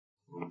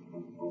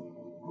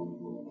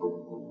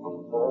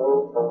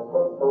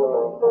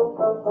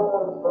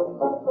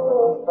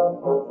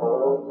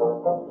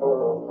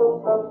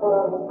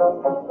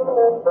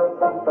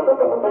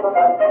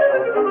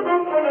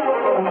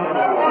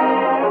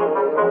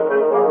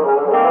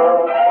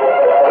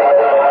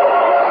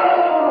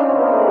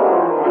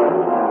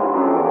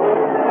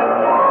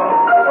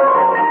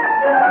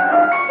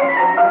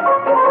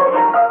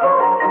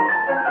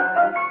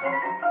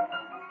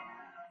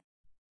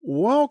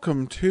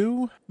Welcome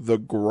to The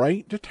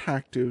Great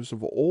Detectives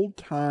of Old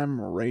Time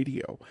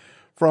Radio.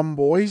 From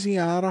Boise,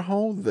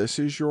 Idaho, this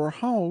is your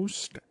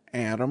host,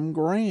 Adam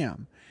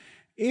Graham.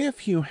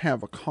 If you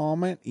have a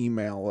comment,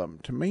 email them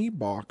to me,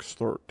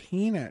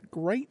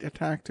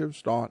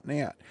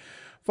 box13@greatdetectives.net.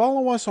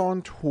 Follow us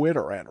on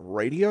Twitter at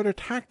Radio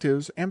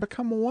Detectives and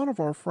become one of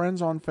our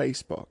friends on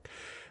Facebook.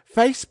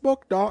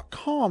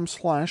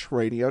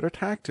 Facebook.com/Radio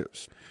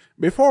Detectives.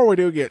 Before we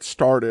do get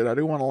started, I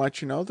do want to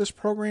let you know this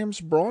program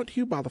is brought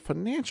to you by the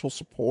financial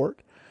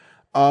support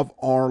of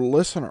our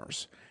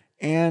listeners.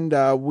 And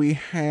we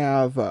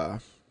have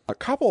a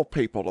couple of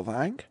people to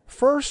thank.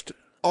 First,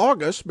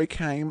 August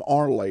became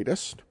our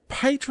latest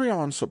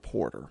Patreon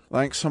supporter.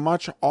 Thanks so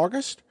much,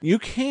 August. You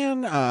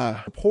can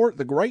support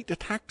the Great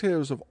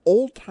Detectives of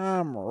Old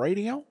Time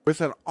Radio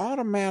with an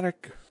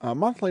automatic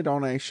monthly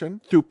donation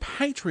through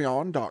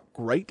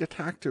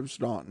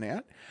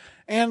patreon.greatdetectives.net.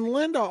 And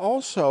Linda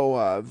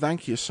also,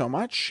 thank you so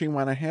much. She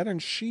went ahead and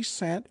she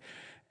sent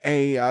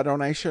a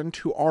donation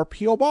to our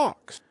P.O.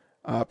 Box.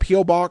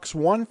 P.O. Box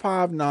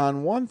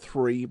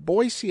 15913,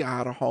 Boise,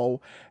 Idaho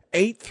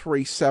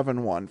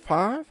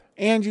 83715.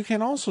 And you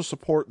can also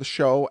support the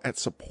show at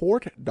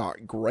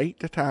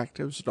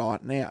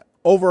support.greatdetectives.net.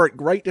 Over at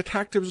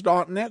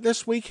greatdetectives.net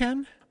this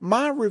weekend,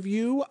 my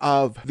review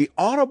of the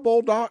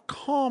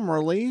Audible.com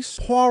release,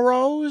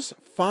 Poirot's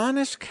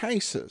Finest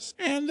Cases.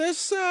 And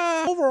this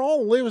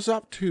overall lives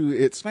up to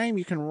its name.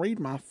 You can read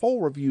my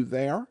full review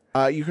there.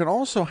 You can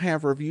also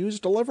have reviews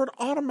delivered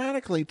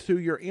automatically to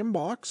your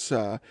inbox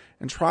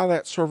and try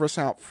that service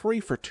out free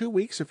for 2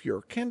 weeks if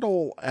you're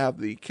Kindle of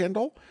the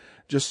Kindle.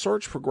 Just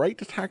search for Great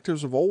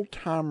Detectives of Old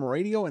Time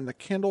Radio in the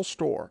Kindle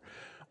store.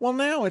 Well,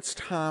 now it's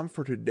time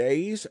for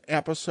today's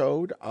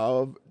episode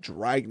of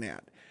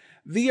Dragnet.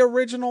 The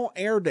original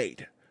air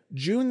date,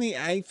 June the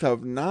 8th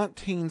of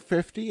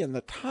 1950, and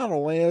the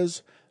title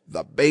is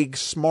The Big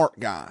Smart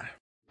Guy.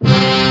 The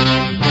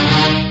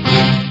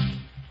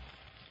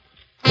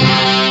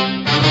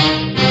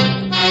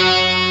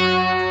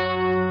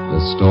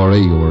story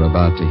you are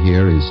about to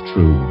hear is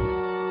true.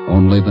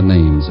 Only the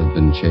names have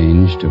been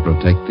changed to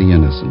protect the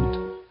innocent.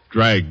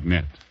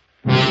 Dragnet.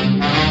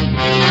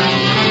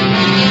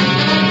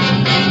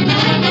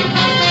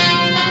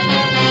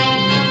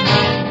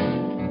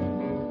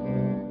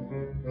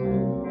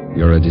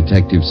 You're a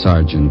detective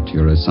sergeant.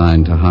 You're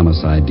assigned to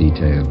homicide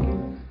detail.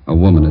 A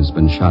woman has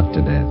been shot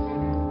to death.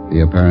 The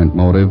apparent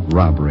motive,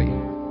 robbery.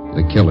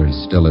 The killer's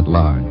still at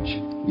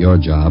large. Your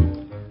job,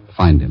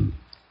 find him.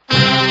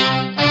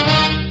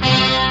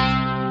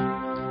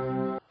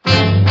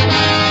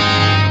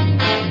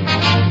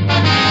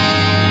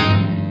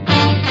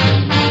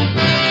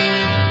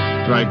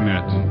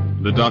 Dragnet,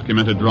 the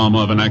documented drama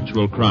of an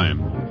actual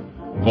crime.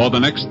 For the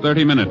next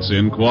 30 minutes,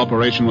 in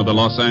cooperation with the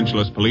Los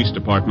Angeles Police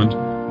Department,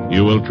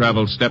 you will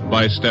travel step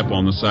by step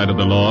on the side of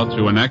the law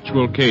through an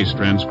actual case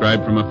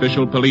transcribed from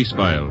official police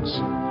files.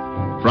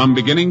 From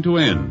beginning to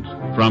end,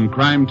 from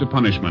crime to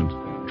punishment,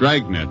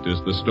 Dragnet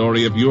is the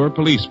story of your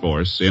police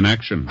force in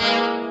action.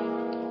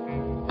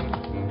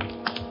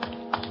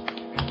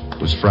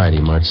 It was Friday,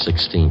 March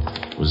 16th.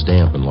 It was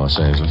damp in Los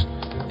Angeles.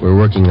 We were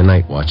working the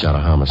night watch out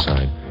of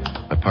homicide.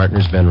 My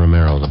partner's Ben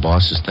Romero. The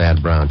boss is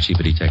Thad Brown, chief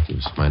of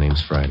detectives. My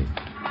name's Friday.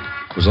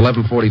 It was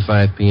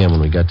 11:45 p.m.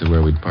 when we got to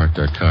where we'd parked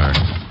our car.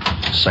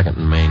 2nd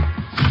and Main.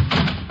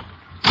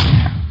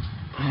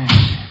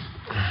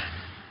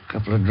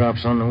 Couple of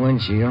drops on the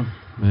windshield.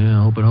 Yeah,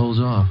 I hope it holds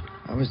off.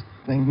 I was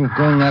thinking of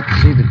going out to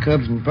see the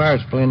Cubs and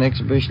Pirates play an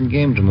exhibition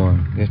game tomorrow.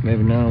 Guess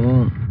maybe now I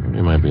won't.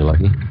 You might be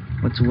lucky.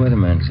 What's the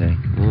weatherman say?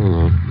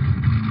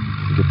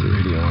 Get the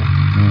radio on.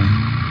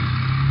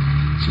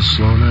 It's a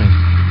slow night.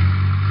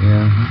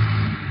 Yeah.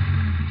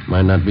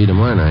 Might not be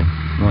tomorrow night.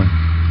 What?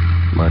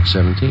 March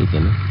 17th,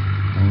 isn't it?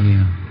 Oh,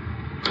 yeah.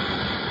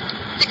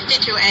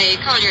 62A,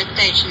 Collier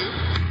Station.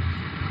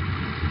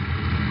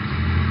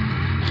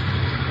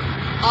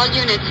 All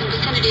units in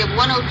vicinity of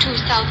 102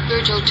 South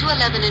Virgil,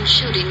 211 and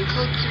shooting,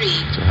 code 3.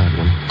 It's a hot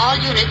one. All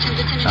units in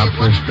vicinity Out of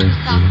first, 102 Dave.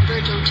 South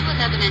Virgil,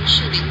 211 and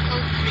shooting,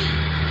 code 3.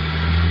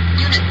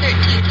 Unit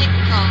 13, take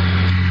the call.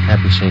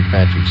 Happy St.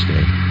 Patrick's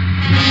Day.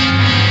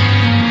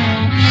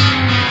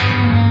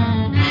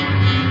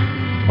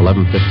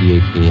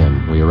 11:58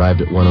 p.m. We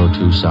arrived at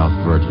 102 South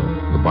Virgil,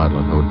 the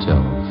Bartlett Hotel,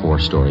 a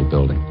 4-story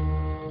building.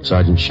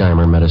 Sergeant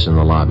Scheimer met us in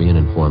the lobby and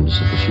informed us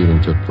that the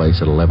shooting took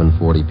place at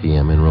 11:40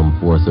 p.m. in room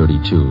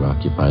 432,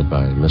 occupied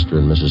by Mr.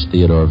 and Mrs.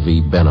 Theodore V.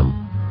 Benham.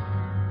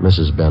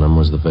 Mrs. Benham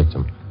was the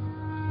victim.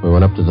 We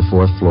went up to the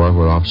 4th floor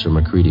where Officer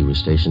McCready was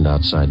stationed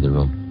outside the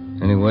room.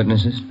 Any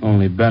witnesses?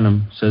 Only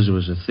Benham says it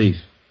was a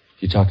thief.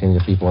 Did you talk to any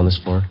of the people on this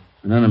floor?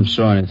 None of them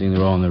saw anything.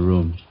 They're all in their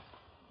rooms.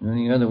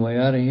 Any other way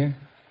out of here?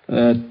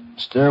 That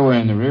stairway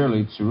in the rear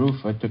leads to the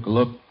roof. I took a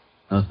look.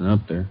 Nothing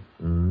up there.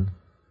 Mm-hmm.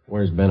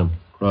 Where's Benham?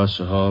 Across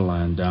the hall,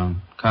 lying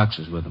down. Cox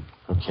is with him.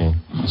 Okay,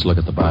 let's look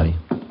at the body.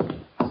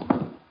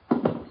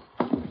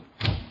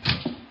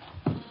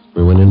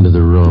 We went into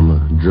the room, a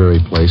dreary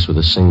place with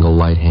a single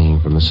light hanging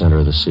from the center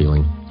of the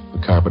ceiling. The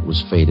carpet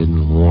was faded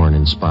and worn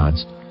in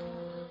spots.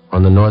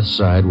 On the north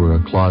side were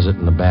a closet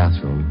and a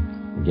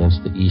bathroom.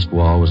 Against the east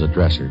wall was a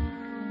dresser.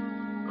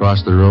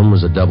 Across the room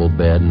was a double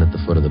bed, and at the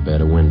foot of the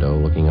bed a window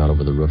looking out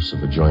over the roofs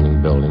of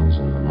adjoining buildings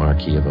and the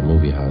marquee of a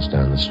movie house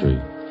down the street.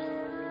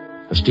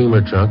 A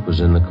steamer trunk was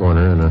in the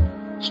corner, and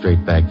a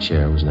straight-back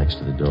chair was next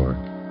to the door.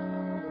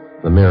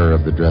 The mirror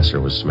of the dresser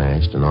was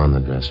smashed, and on the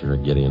dresser a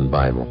Gideon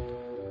Bible.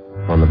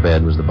 On the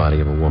bed was the body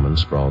of a woman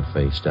sprawled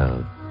face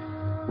down.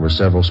 There were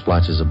several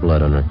splotches of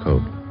blood on her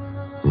coat.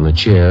 In the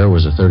chair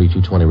was a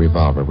 .32-20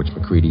 revolver, which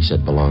McCready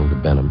said belonged to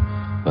Benham,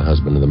 the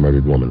husband of the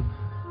murdered woman.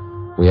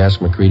 We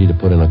asked McCready to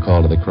put in a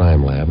call to the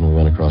crime lab, and we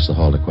went across the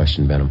hall to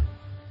question Benham.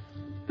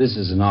 This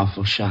is an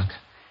awful shock.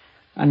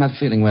 I'm not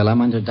feeling well. I'm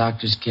under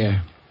doctor's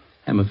care.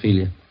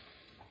 Hemophilia.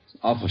 It's an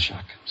awful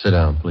shock. Sit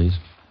down, please.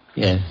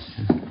 Yes.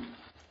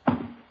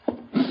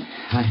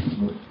 I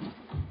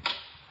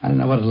don't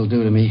know what it'll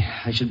do to me.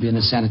 I should be in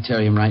a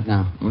sanitarium right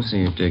now. We'll see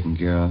you taken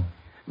care of.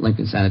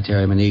 Lincoln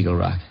Sanitarium in Eagle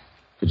Rock.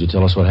 Could you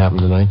tell us what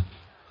happened tonight?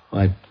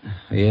 Why,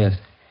 yes.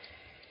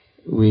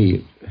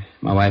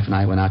 My wife and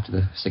I went out to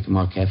the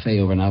Sycamore Cafe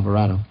over in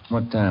Alvarado.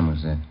 What time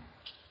was that?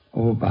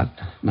 Oh, about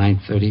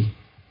 9:30.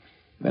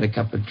 We had a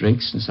couple of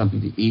drinks and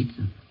something to eat,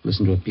 and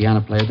listened to a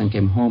piano player, then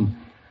came home.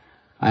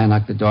 I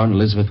unlocked the door, and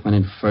Elizabeth went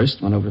in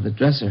first, went over to the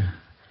dresser.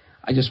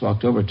 I just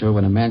walked over to her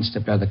when a man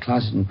stepped out of the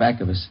closet in back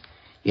of us.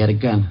 He had a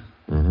gun.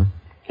 Mm-hmm.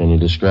 Can you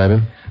describe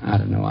him? I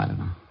don't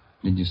know.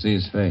 Did you see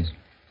his face?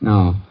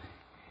 No.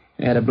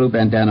 He had a blue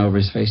bandana over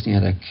his face, and he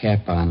had a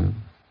cap on,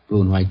 a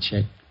blue and white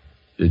check.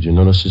 Did you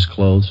notice his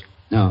clothes?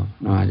 No,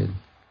 I didn't.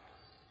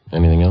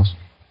 Anything else?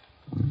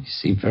 He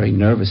seemed very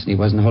nervous, and he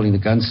wasn't holding the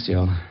gun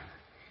still.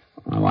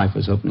 My wife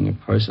was opening her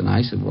purse, and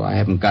I said, well, I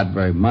haven't got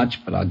very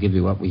much, but I'll give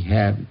you what we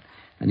have.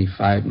 Then he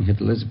fired and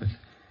hit Elizabeth.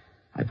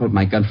 I pulled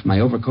my gun from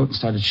my overcoat and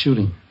started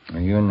shooting. Are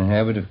you in the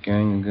habit of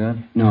carrying a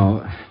gun?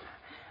 No,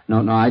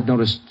 I'd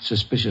noticed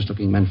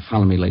suspicious-looking men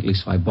follow me lately,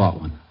 so I bought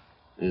one.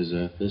 Is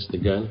this the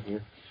gun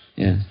here?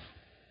 Yes.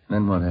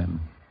 Then what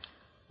happened?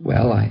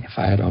 Well, I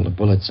fired all the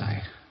bullets.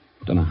 I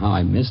don't know how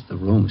I missed. The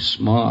room was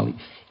small. He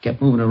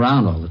kept moving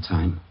around all the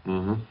time.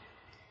 Mm-hmm.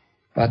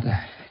 But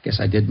I guess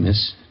I did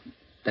miss.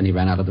 Then he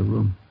ran out of the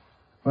room.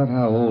 About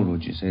how old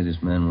would you say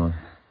this man was?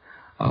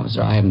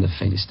 Officer, I haven't the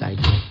faintest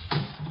idea.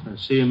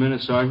 See you a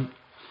minute, Sergeant?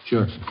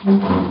 Sure.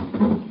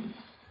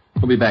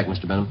 We'll be back,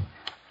 Mr. Benham.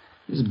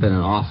 This has been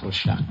an awful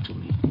shock to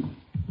me.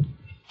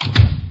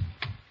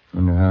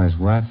 Wonder how his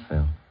wife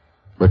felt.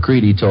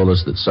 McCready told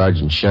us that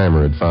Sergeant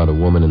Scheimer had found a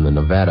woman in the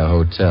Nevada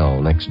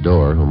Hotel next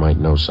door who might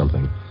know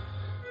something.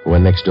 We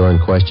went next door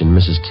and questioned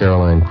Mrs.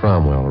 Caroline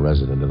Cromwell, a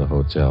resident of the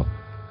hotel.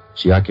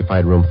 She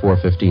occupied room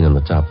 415 on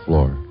the top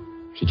floor.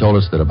 She told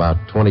us that about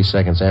 20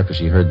 seconds after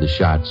she heard the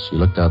shots, she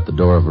looked out the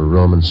door of her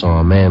room and saw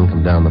a man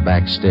come down the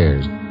back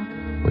stairs,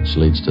 which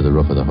leads to the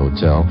roof of the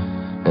hotel,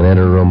 and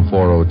enter room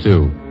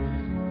 402.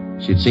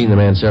 She'd seen the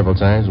man several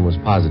times and was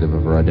positive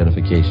of her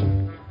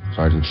identification.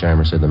 Sergeant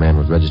Scheimer said the man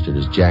was registered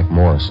as Jack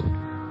Morrison.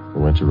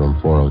 We went to room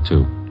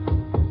 402.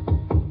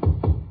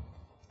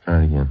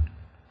 Try it again.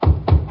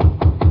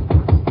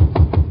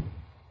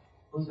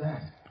 Who's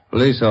that?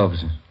 Police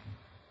officer.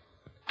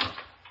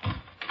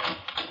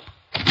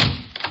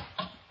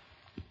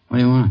 What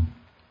do you want?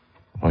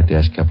 I'd like to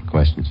ask a couple of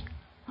questions.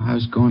 I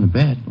was going to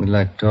bed. We'd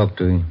like to talk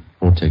to you.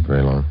 Won't take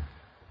very long.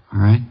 All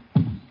right.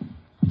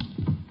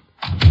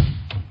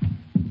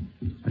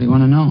 What do you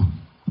want to know?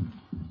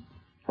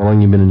 How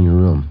long you been in your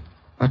room?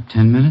 About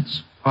 10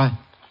 minutes. Why?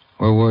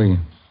 Where were you?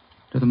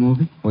 To the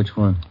movie? Which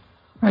one?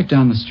 Right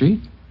down the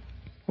street.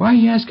 Why are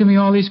you asking me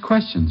all these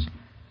questions?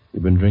 You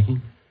been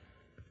drinking?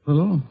 A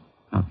little.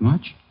 Not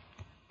much.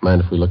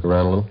 Mind if we look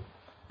around a little?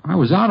 I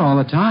was out all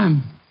the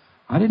time.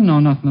 I didn't know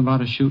nothing about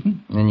a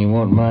shooting. And you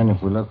won't mind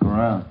if we look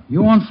around.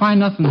 You won't find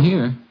nothing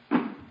here.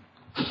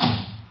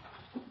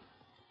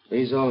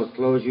 These all the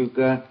clothes you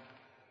got?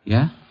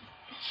 Yeah?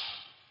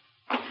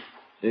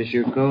 This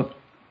your coat?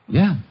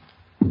 Yeah.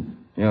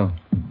 Yo.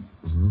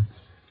 Mm-hmm.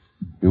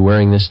 You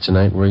wearing this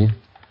tonight, were you?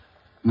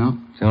 No.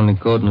 It's the only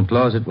coat in the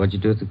closet. What'd you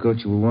do with the coat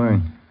you were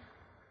wearing?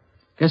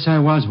 Guess I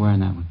was wearing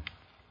that one.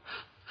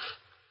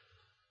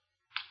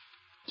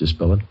 Did you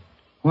spill it?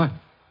 What?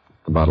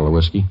 A bottle of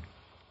whiskey?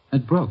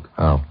 It broke.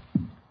 How?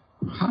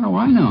 How do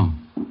I know?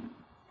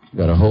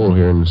 Got a hole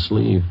here in the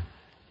sleeve.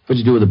 What'd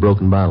you do with the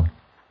broken bottle?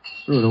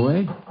 Threw it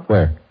away.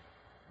 Where?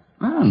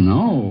 I don't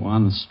know.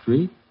 On the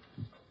street.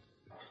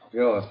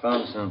 Yo, I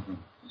found something.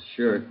 A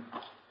shirt.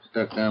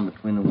 Stuck down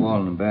between the wall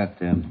and the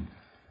bathtub.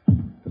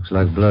 Looks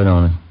like blood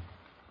on it.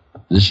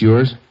 Is this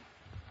yours?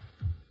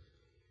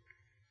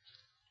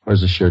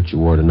 Where's the shirt you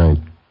wore tonight?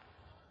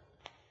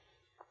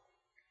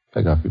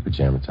 Take off your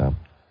pajama top.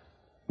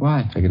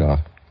 Why? Take it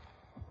off.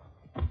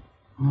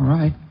 All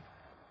right.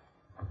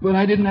 But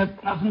I didn't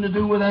have nothing to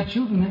do with that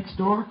shooting next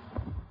door.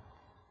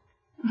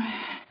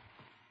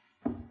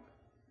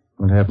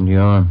 What happened to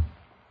your arm?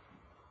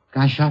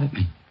 Guy shot at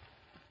me.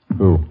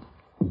 Who?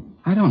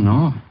 I don't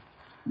know.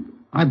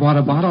 I bought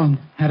a bottle and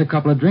had a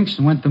couple of drinks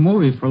and went to the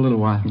movie for a little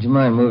while. Would you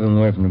mind moving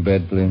away from the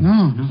bed, please?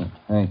 No.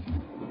 Thank you.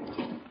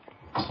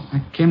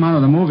 I came out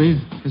of the movie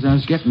because I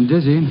was getting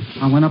dizzy, and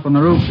I went up on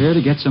the roof here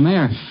to get some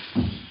air.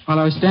 While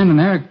I was standing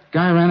there, a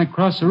guy ran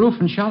across the roof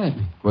and shot at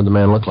me. What'd the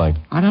man look like?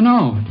 I don't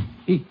know.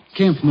 He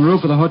came from the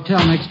roof of the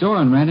hotel next door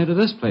and ran into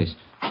this place.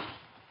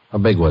 How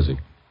big was he?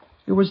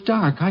 It was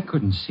dark. I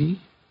couldn't see.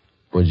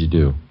 What'd you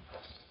do?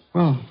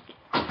 Well,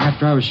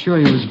 after I was sure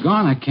he was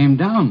gone, I came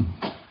down.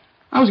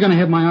 I was going to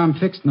have my arm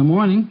fixed in the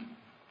morning.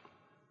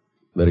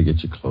 Better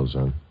get your clothes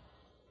on.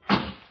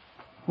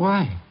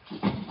 Why?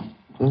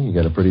 Well, you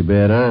got a pretty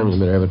bad arm. You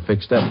better have it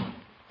fixed up.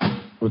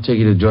 We'll take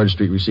you to George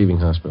Street Receiving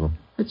Hospital.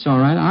 It's all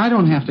right. I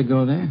don't have to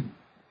go there.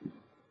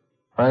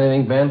 Find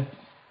anything, Ben?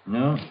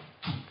 No.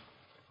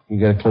 You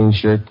got a clean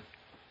shirt?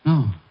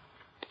 No.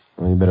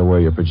 Well, you better wear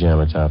your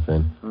pajama top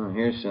then. Oh,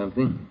 here's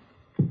something.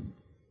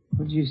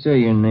 What did you say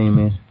your name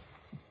is?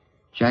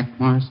 Jack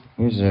Morris?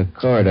 Here's a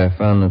card I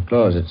found in the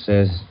closet. It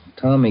says,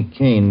 Tommy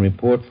Kane,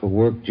 report for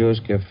work, Joe's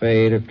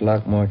Cafe, 8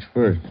 o'clock, March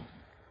 1st.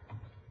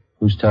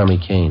 Who's Tommy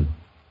Kane?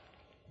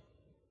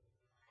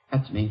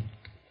 That's me.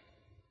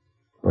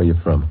 Where are you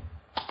from?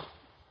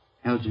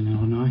 Elgin,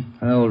 Illinois.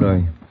 How old are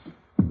you?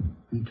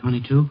 I'm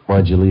 22.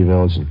 Why'd you leave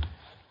Elgin?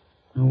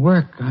 No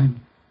work. I've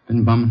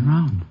been bumming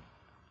around.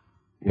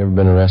 You ever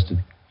been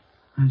arrested?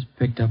 I was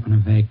picked up on a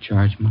vague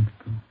charge a month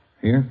ago.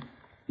 Here?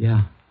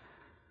 Yeah.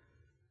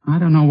 I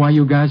don't know why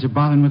you guys are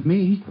bothering with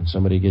me. When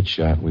somebody gets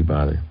shot, we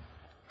bother.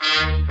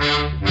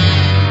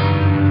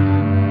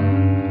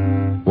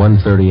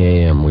 1:30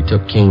 a.m. We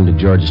took Kane to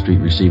Georgia Street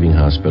Receiving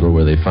Hospital,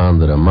 where they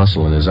found that a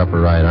muscle in his upper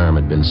right arm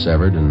had been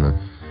severed and the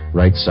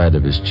right side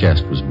of his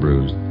chest was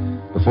bruised.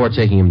 Before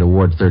taking him to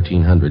Ward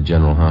 1300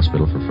 General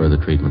Hospital for further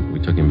treatment, we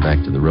took him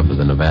back to the roof of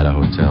the Nevada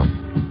Hotel.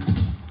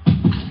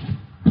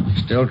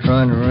 Still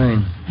trying to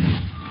rain.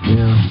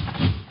 Yeah.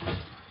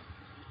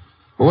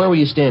 Well, where were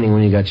you standing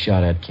when you got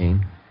shot at,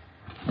 Kane?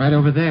 Right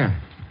over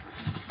there.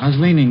 I was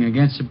leaning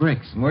against the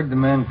bricks. Where'd the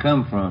man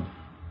come from?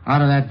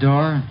 Out of that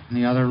door in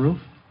the other roof?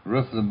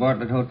 Roof of the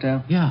Bartlett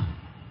Hotel? Yeah.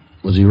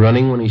 Was he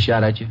running when he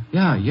shot at you?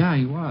 Yeah,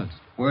 he was.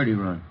 Where'd he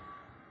run?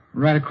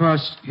 Right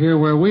across here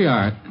where we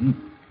are.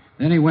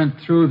 Then he went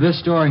through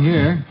this door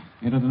here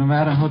into the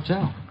Nevada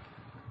Hotel.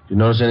 Did you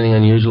notice anything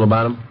unusual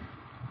about him?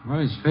 Well,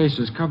 his face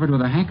was covered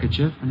with a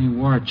handkerchief, and he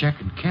wore a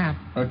checkered cap.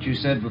 Thought you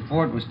said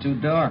before it was too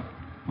dark.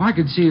 Well, I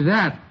could see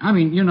that. I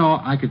mean,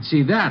 I could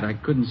see that. I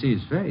couldn't see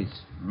his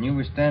face. And you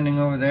were standing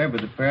over there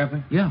by the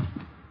parapet? Yeah.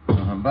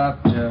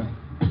 About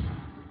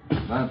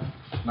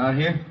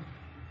here?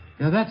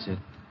 Yeah, that's it.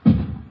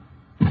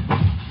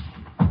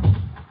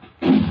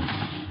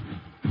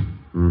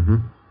 Mm-hmm.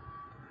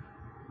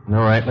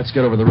 All right, let's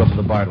get over the roof of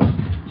the Bartlett.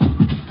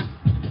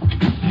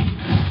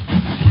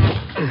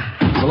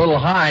 It's a little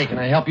high. Can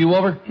I help you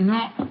over?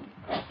 No.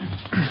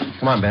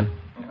 Come on, Ben.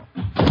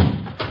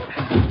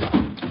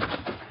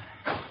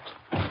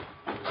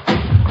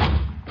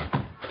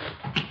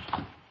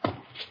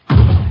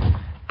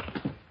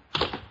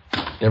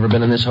 You ever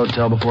been in this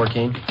hotel before,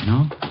 Kane?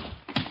 No.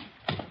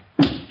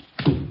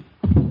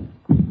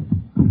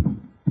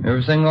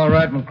 Everything all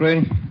right,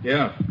 McCready?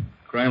 Yeah.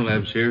 Crime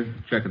lab's here.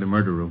 Checking the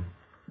murder room.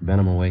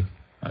 Benham awake?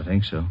 I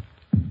think so.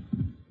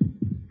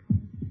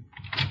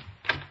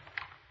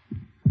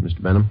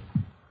 Mr. Benham?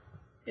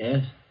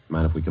 Yes?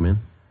 Mind if we come in?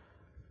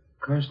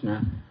 Of course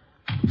not.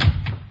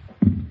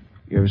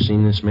 You ever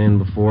seen this man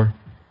before?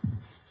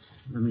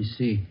 Let me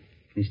see.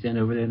 Can you stand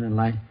over there in the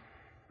light?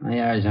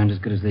 My eyes aren't as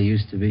good as they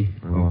used to be.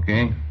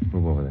 Okay.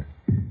 Move over there.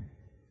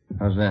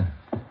 How's that?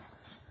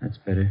 That's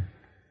better.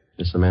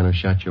 This the man who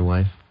shot your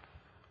wife?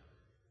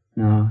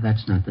 No,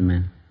 that's not the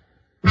man.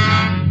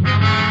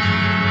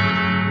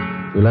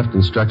 We left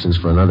instructions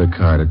for another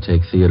car to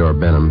take Theodore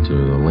Benham to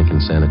the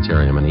Lincoln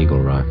Sanitarium in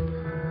Eagle Rock.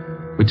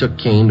 We took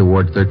Kane to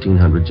Ward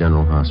 1300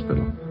 General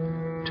Hospital.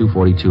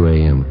 2:42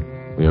 a.m.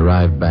 We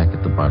arrived back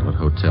at the Bartlett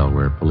Hotel,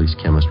 where police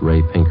chemist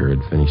Ray Pinker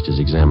had finished his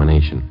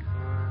examination.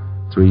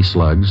 3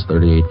 slugs,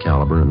 38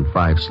 caliber, and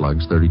 5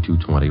 slugs,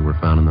 32-20, were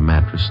found in the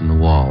mattress and the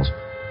walls,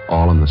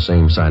 all on the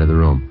same side of the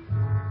room.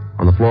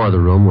 On the floor of the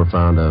room were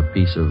found a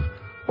piece of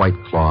white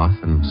cloth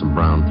and some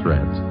brown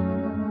threads.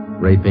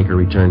 Ray Pinker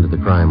returned to the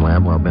crime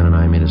lab while Ben and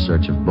I made a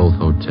search of both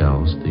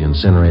hotels, the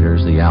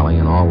incinerators, the alley,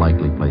 and all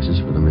likely places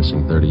for the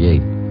missing 38.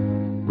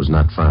 It was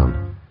not found.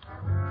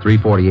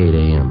 3:48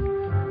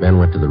 a.m. Ben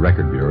went to the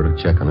record bureau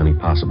to check on any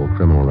possible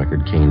criminal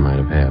record Kane might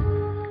have had.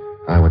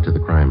 I went to the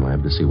crime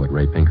lab to see what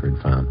Ray Pinker had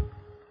found.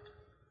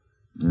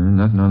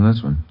 Nothing on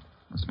this one.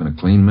 It's been a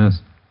clean miss.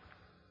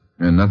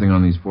 And nothing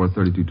on these 4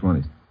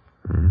 32-20s.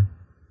 Mm-hmm.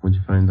 Where'd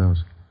you find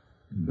those?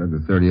 Dug the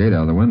 38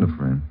 out of the window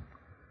frame.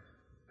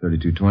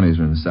 32-20s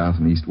are in the south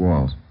and east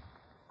walls.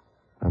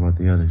 How about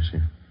the others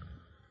here?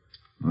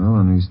 Well,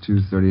 on these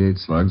 2 38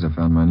 slugs, I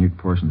found minute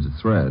portions of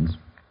threads.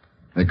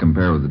 They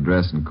compare with the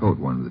dress and coat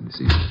worn of the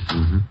deceased.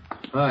 Mm-hmm.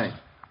 Hi.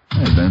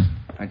 Hey, Ben.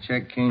 I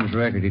checked Kane's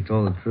record. He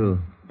told the truth.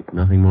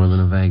 Nothing more than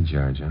a vague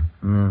charge, huh?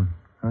 No.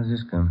 How's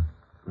this come?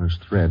 There's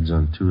threads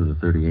on 2 of the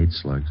 38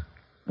 slugs.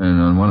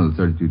 And on one of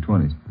the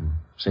 32-20s.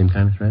 Same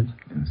kind of threads?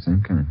 Yeah, the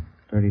same kind.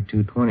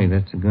 32-20.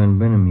 That's the gun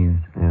Benham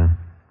used. Yeah.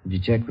 Did you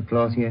check the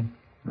cloth yet?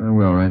 I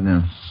will right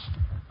now.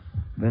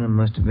 Benham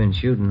must have been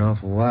shooting an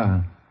awful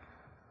while.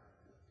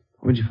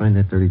 Where'd you find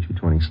that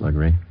 3220 slug,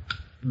 Ray?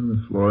 On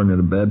the floor near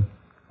the bed.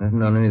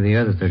 Nothing on any of the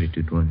other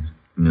 3220s.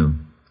 No.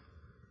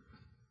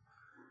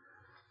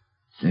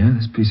 Yeah,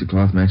 this piece of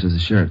cloth matches the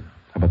shirt.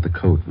 How about the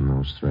coat and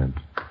those threads?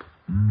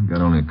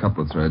 Got only a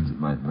couple of threads that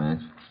might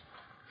match.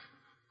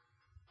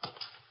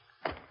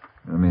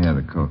 Let me have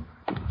the coat.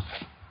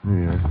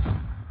 Yeah.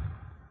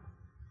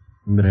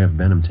 We better have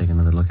Benham take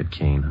another look at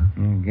Kane,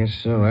 huh? Yeah, I guess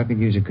so. I could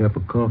use a cup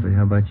of coffee.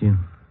 How about you?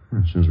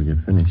 As soon as we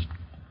get finished.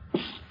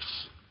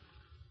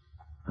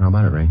 How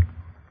about it, Ray?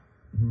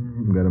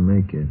 Gotta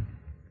make it.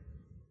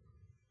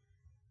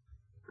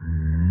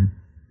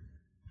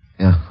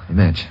 Yeah, they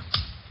match.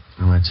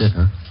 Well, that's it,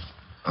 huh?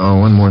 Oh,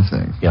 one more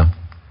thing. Yeah.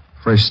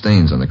 Fresh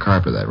stains on the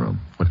carpet of that room.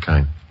 What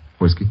kind?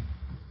 Whiskey?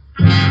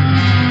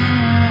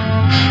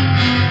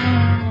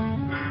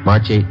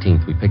 March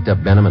 18th, we picked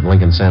up Benham at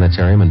Lincoln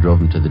Sanitarium and drove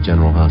him to the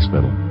General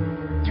Hospital.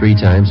 3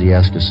 times he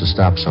asked us to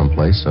stop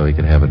someplace so he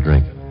could have a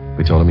drink.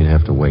 We told him he'd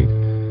have to wait.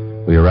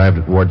 We arrived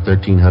at Ward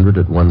 1300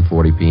 at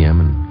 1:40 p.m.,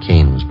 and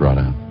Kane was brought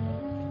out.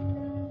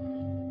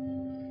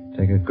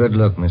 Take a good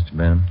look, Mr.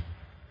 Benham.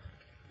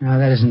 No,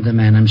 that isn't the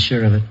man. I'm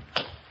sure of it.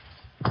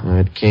 All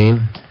right,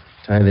 Kane,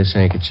 tie this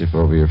handkerchief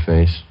over your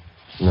face.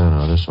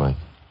 No, this way.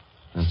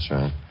 That's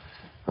right.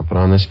 Now put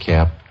on this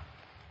cap.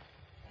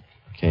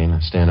 Okay, now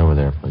stand over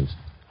there, please.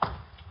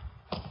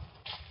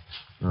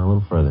 Now, a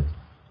little further.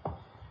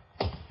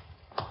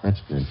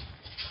 That's good.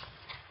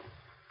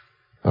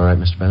 All right,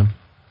 Mr. Benham?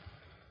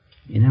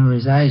 You know,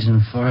 his eyes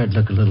and forehead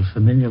look a little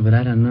familiar, but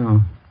I don't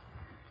know.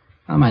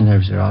 Well, my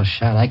nerves are all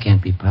shot. I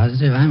can't be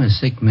positive. I'm a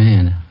sick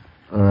man.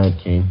 All right,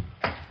 Kane.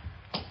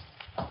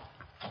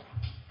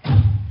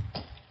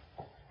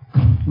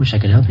 Wish I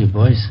could help you,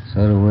 boys.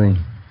 So do we.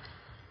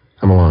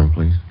 Come along,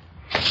 please.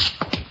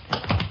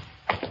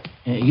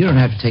 You don't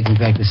have to take me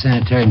back to the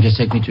sanitarium. Just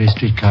take me to a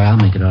streetcar. I'll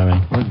make it all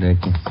right. We'll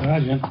take you.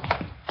 Sergeant,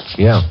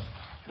 Yeah,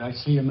 could I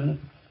see you a minute?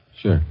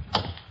 sure.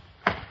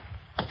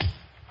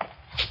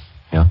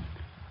 Yeah?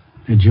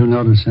 Did you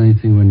notice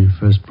anything when you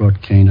first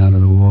brought Kane out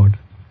of the ward?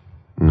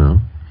 No.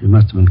 You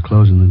must have been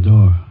closing the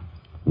door.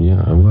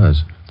 Yeah, I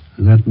was.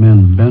 And that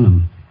man,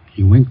 Benham,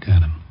 he winked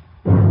at him.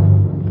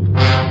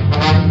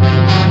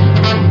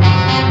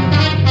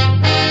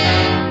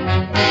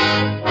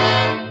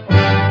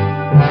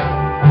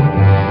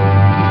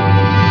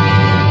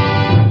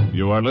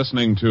 You are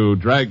listening to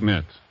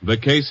Dragnet, the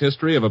case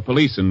history of a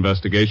police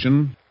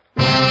investigation.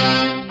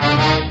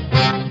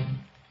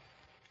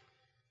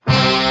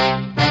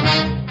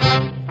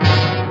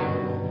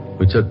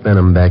 We took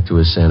Benham back to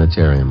his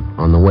sanitarium.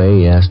 On the way,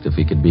 he asked if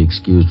he could be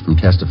excused from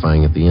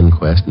testifying at the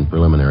inquest and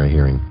preliminary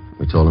hearing.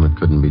 We told him it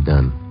couldn't be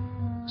done.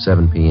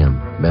 7 p.m.,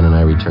 Ben and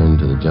I returned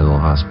to the General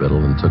Hospital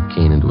and took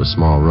Kane into a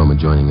small room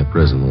adjoining the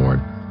prison ward.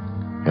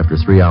 After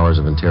 3 hours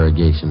of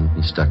interrogation,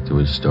 he stuck to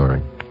his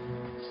story.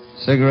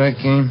 Cigarette,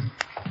 Kane?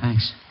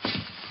 Thanks.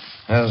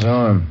 How's the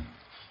arm?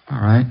 All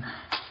right.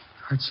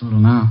 Hurts a little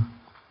now.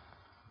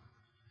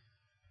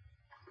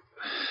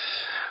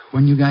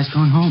 When you guys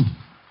going home?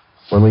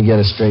 When we get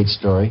a straight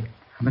story.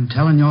 I've been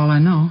telling you all I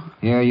know.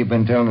 Yeah, you've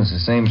been telling us the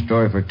same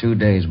story for 2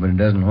 days, but it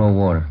doesn't hold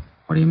water.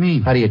 What do you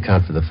mean? How do you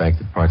account for the fact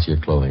that parts of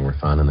your clothing were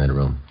found in that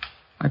room?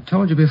 I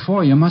told you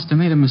before. You must have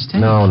made a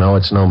mistake. No,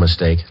 it's no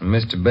mistake. And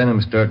Mr.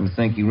 Benham's starting to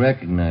think he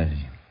recognizes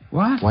you.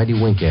 What? Why'd he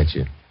wink at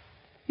you?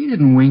 He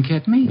didn't wink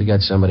at me. We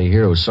got somebody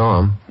here who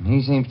saw him. And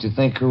he seems to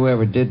think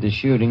whoever did the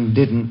shooting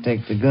didn't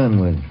take the gun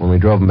with him. When we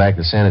drove him back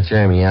to the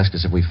sanitarium, he asked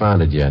us if we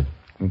found it yet.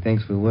 He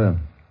thinks we will.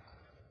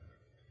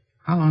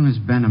 How long has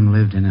Benham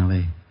lived in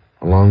L.A.?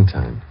 A long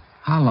time.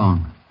 How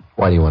long?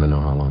 Why do you want to know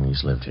how long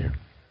he's lived here?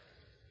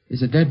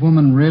 Is a dead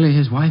woman really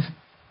his wife?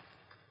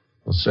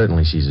 Well,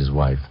 certainly she's his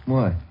wife.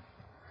 Why?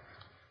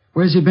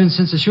 Where's he been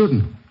since the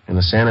shooting? In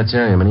the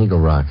sanitarium in Eagle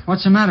Rock.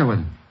 What's the matter with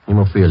him?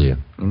 Hemophilia.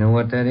 You know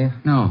what that is?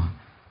 No.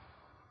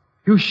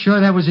 You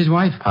sure that was his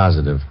wife?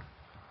 Positive.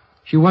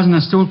 She wasn't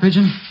a stool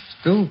pigeon?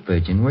 Stool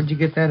pigeon? Where'd you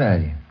get that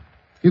idea?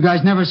 You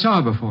guys never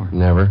saw her before?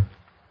 Never.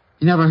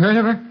 You never heard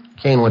of her?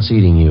 Kane, what's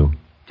eating you?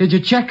 Did you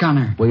check on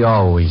her? We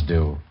always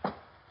do.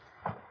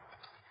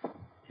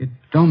 You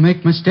don't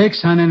make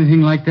mistakes on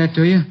anything like that,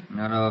 do you?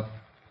 Not off.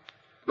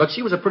 Look,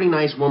 she was a pretty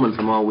nice woman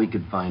from all we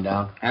could find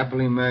out.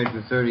 Happily married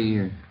for 30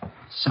 years.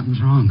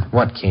 Something's wrong.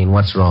 What, Kane?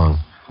 What's wrong?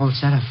 Hold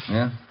that up.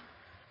 Yeah?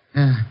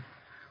 Yeah.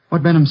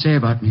 What'd Benham say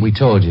about me? We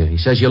told you. He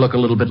says you look a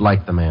little bit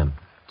like the man.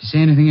 Did you say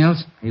anything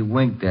else? He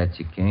winked at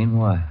you, Kane.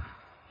 Why?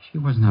 She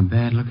wasn't a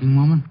bad-looking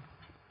woman.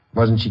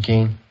 Wasn't she,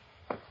 Kane?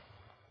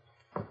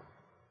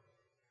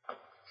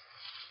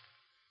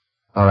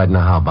 All right, now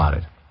how about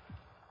it?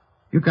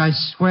 You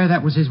guys swear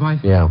that was his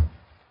wife? Yeah.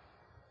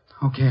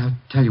 Okay, I'll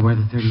tell you where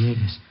the 38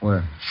 is.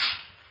 Where?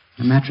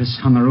 The mattress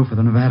on the roof of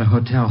the Nevada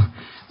Hotel.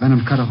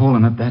 Benham cut a hole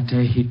in it that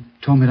day. He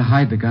told me to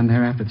hide the gun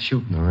there after the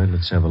shooting. All right,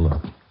 let's have a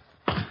look.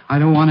 I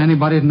don't want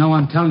anybody to know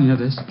I'm telling you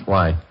this.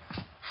 Why?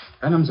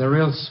 Benham's a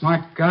real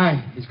smart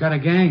guy. He's got a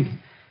gang.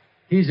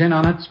 He's in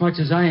on it as much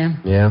as I am.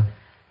 Yeah?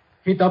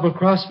 He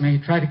double-crossed me.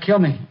 He tried to kill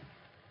me.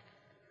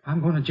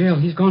 I'm going to jail.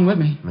 He's going with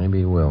me. Maybe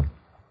he will.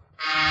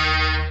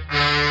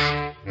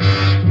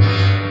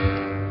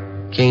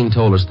 Kane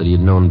told us that he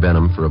had known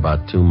Benham for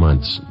about 2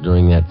 months.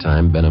 During that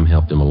time, Benham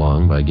helped him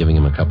along by giving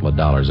him a couple of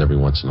dollars every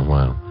once in a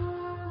while.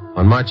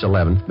 On March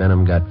 11th,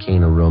 Benham got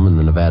Kane a room in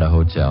the Nevada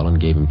Hotel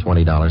and gave him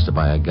 $20 to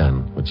buy a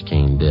gun, which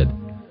Kane did.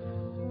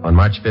 On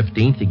March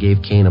 15th, he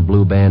gave Kane a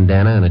blue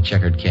bandana and a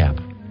checkered cap.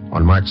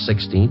 On March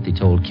 16th, he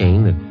told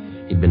Kane that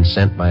he'd been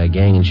sent by a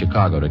gang in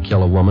Chicago to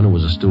kill a woman who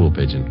was a stool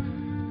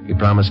pigeon. He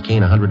promised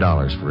Kane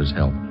 $100 for his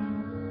help.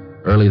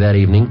 Early that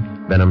evening,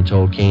 Benham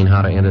told Kane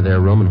how to enter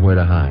their room and where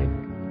to hide.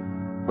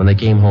 When they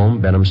came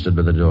home, Benham stood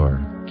by the door.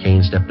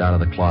 Kane stepped out of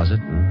the closet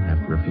and,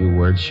 after a few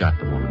words, shot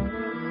the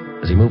woman.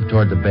 As he moved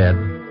toward the bed,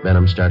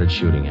 Benham started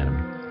shooting at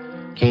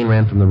him. Kane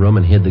ran from the room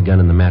and hid the gun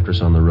in the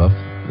mattress on the roof,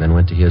 then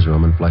went to his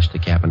room and flushed the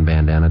cap and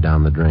bandana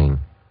down the drain.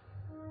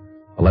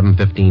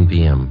 11:15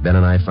 p.m. Ben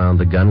and I found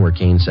the gun where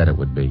Kane said it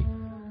would be.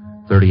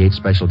 .38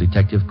 Special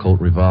Detective Colt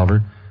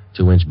revolver,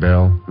 2-inch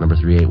barrel, number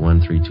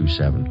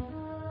 381327.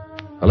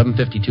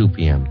 11:52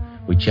 p.m.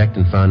 We checked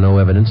and found no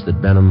evidence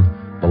that Benham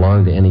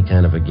belonged to any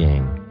kind of a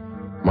gang.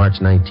 March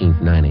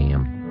 19th, 9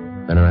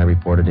 a.m. Ben and I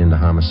reported into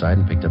homicide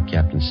and picked up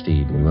Captain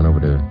Steed. We went over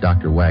to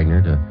Dr.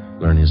 Wagner to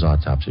learn his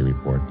autopsy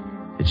report.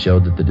 It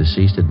showed that the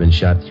deceased had been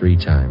shot 3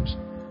 times.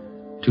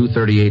 2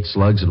 .38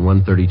 slugs and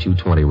 1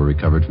 .32-20 were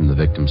recovered from the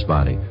victim's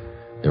body.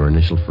 They were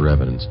initialed for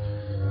evidence.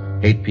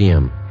 8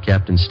 p.m.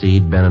 Captain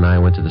Steed, Ben, and I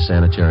went to the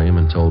sanitarium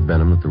and told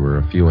Benham that there were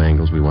a few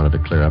angles we wanted to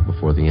clear up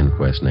before the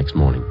inquest next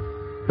morning.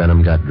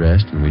 Benham got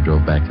dressed, and we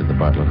drove back to the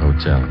Bartlett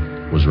Hotel.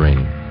 It was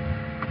raining.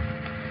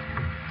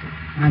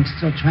 I'm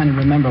still trying to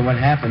remember what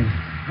happened.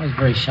 I was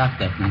very shocked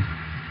that night.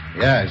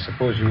 Yeah, I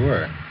suppose you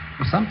were.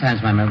 Well,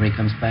 sometimes my memory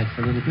comes back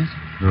for a little bit.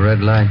 The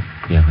red light?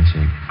 Yeah, I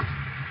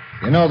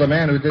see. You know, the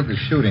man who did the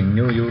shooting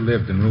knew you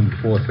lived in room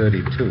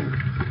 432,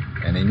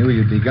 and he knew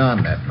you'd be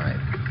gone that night.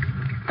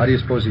 How do you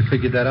suppose he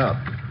figured that out?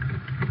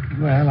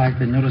 Well, I'd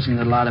been noticing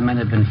that a lot of men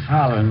had been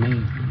following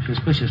me.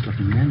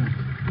 Suspicious-looking men.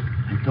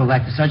 I told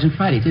that to Sergeant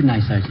Friday, didn't I,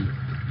 Sergeant?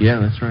 Yeah,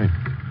 that's right.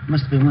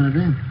 Must have been one of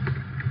them.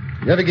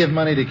 You ever give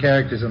money to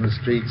characters on the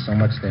street so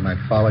much they might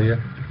follow you?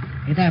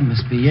 Hey, that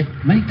must be it.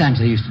 Many times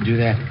I used to do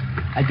that.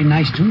 I'd be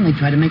nice to them, and they'd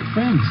try to make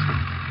friends.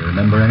 You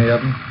remember any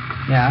of them?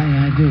 Yeah,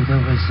 I do. There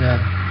was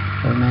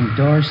old man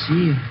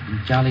Dorsey,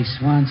 and Jolly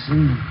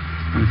Swanson,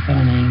 and a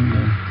fellow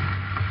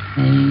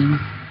named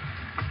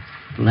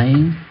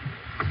Blaine.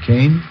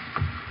 Kane?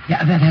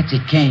 Yeah, that's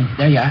it, Kane.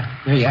 There you are.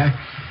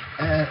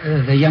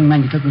 The young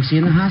man you took me to see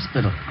in the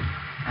hospital.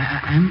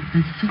 I'm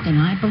thinking,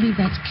 I believe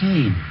that's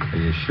Kane. Are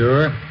you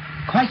sure?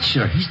 Quite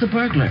sure. He's the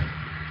burglar.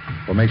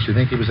 What makes you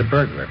think he was a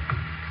burglar?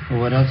 Well,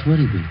 what else would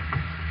he be?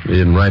 He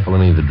didn't rifle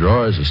any of the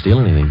drawers or steal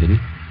anything, did he?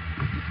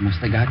 Must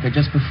have got there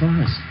just before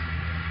us.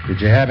 Did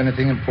you have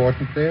anything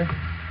important there?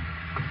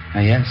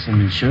 Yes,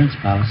 some insurance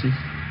policies.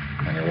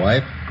 And your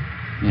wife?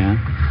 Yeah.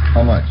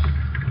 How much?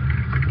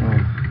 Well,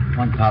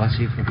 one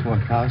policy for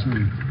 $4,000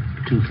 and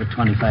 2 for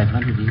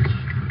 $2,500 each.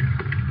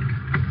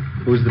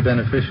 Who's the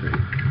beneficiary?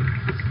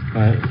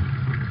 Well,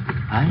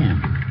 I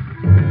am.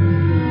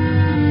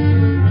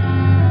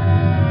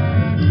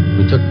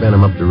 We took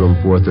Benham up to room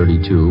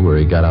 432, where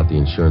he got out the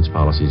insurance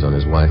policies on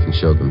his wife and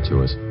showed them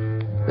to us.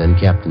 Then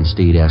Captain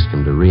Steed asked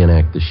him to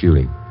reenact the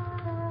shooting.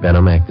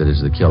 Benham acted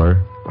as the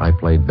killer, I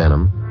played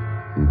Benham,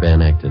 and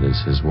Ben acted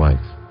as his wife.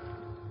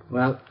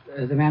 Well,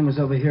 the man was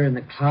over here in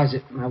the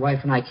closet. My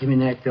wife and I came in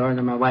that door, and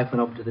then my wife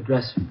went over to the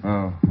dresser.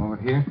 Oh, over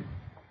here? Did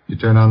you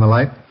turn on the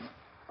light?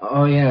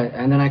 Oh, yeah,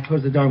 and then I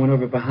closed the door and went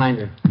over behind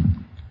her.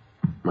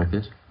 Like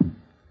this?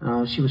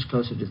 Oh, she was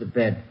closer to the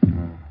bed.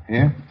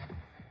 Here?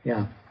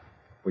 Yeah.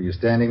 Were you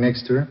standing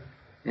next to her?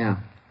 Yeah.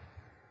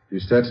 Did you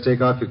start to take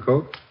off your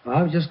coat? Well,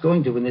 I was just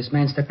going to when this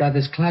man stepped out of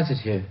this closet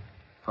here.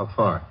 How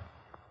far?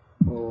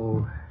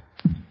 Oh,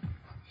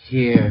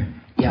 here.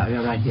 Yeah,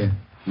 right here.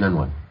 And then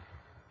what?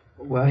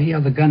 Well, he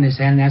held the gun in his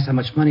hand and asked how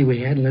much money we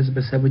had.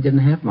 Elizabeth said we didn't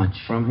have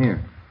much. From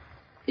here?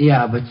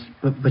 Yeah,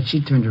 but she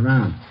turned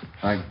around.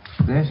 Like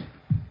this?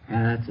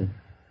 Yeah, that's it.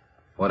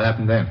 What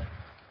happened then?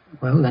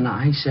 Well, then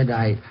I said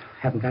I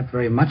haven't got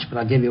very much, but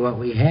I'll give you what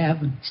we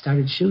have, and he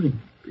started shooting.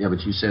 Yeah,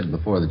 but you said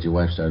before that your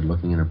wife started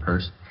looking in her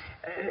purse.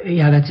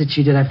 Yeah, that's it.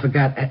 She did. I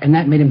forgot. And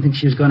that made him think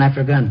she was going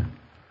after a gun.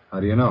 How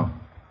do you know?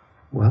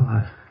 Well,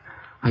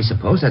 I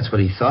suppose that's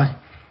what he thought.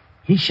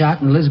 He shot,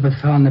 and Elizabeth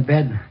fell on the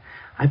bed.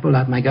 I pulled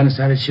out my gun and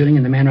started shooting,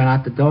 and the man ran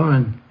out the door,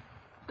 and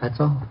that's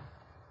all.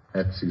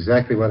 That's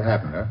exactly what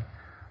happened, huh?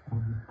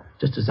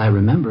 Just as I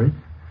remember it.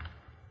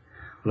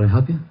 Will I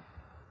help you?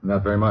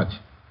 Not very much.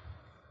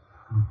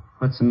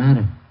 What's the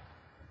matter?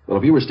 Well,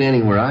 if you were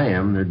standing where I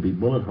am, there'd be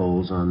bullet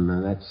holes on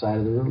that side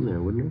of the room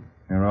there, wouldn't it?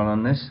 They're all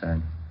on this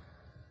side.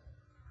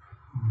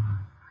 I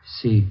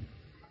see.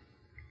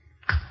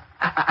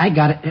 I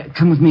got it.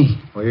 Come with me.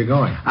 Where are you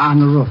going? On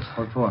the roof.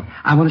 What for?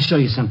 I want to show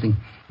you something.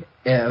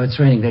 It's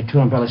raining. There are 2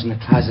 umbrellas in the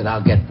closet.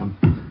 I'll get them.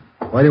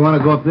 Why do you want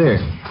to go up there?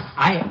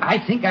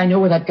 I think I know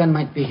where that gun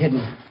might be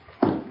hidden.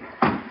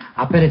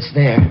 I'll bet it's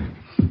there.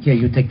 Here,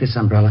 you take this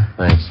umbrella.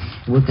 Thanks.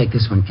 We'll take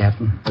this one,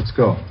 Captain. Let's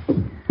go.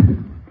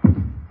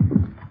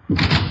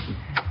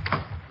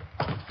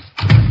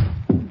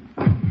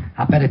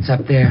 I'll bet bet it's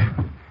up there.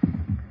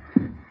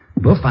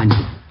 We'll find it.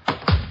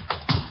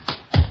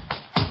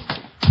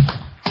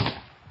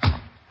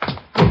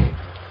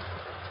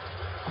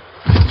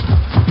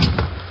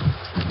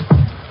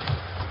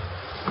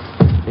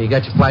 You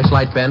got your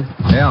flashlight, Ben?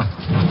 Yeah.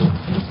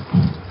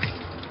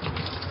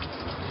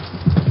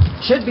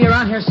 Should be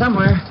around here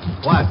somewhere.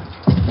 What?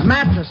 The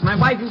mattress. My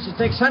wife used to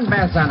take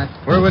sunbaths on it.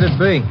 Where would it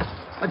be?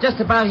 Well,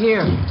 just about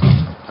here.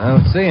 I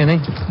don't see any.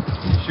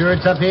 You sure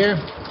it's up here?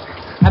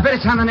 I bet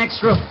it's on the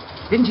next roof.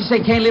 Didn't you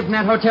say Kane lived in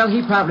that hotel?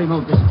 He probably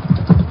moved it.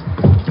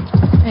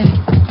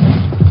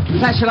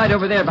 Flash your light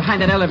over there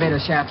behind that elevator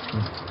shaft.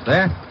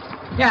 There?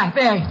 Yeah,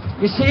 there.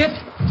 You see it?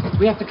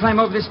 We have to climb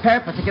over this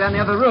parapet to get on the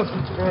other roof.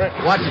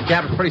 Watch it,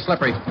 Cap. It's pretty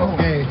slippery.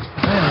 Okay.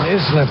 Well, it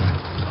is slippery.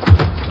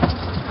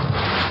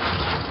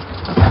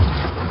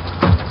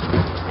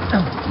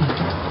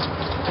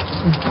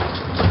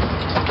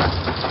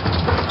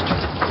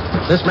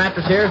 This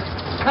mattress here?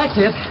 That's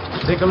it.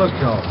 Take a look,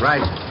 Joe.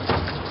 Right.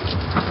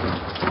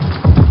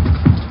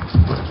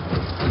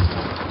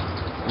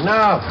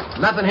 No,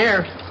 nothing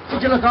here.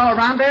 Did you look all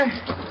around there?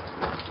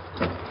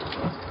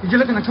 Did you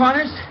look in the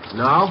corners?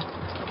 No.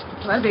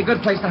 Well, that'd be a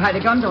good place to hide a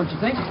gun, don't you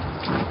think?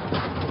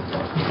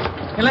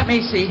 Here, let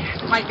me see.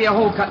 There might be a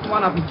hole cut in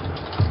one of them.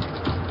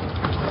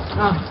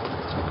 No,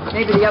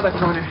 maybe the other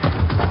corner.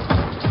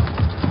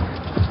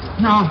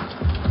 No.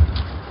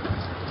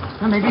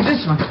 Or maybe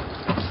this one.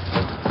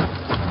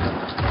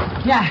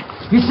 Yeah,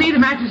 you see, the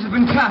mattress has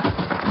been cut.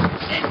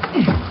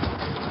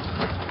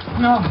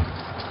 No.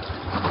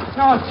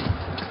 No,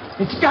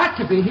 it's got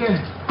to be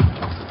here.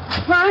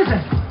 Where is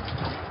it?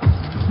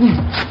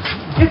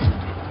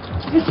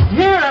 It's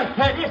here, I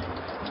tell you.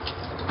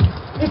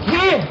 It's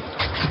here.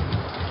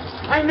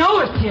 I know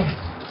it's here.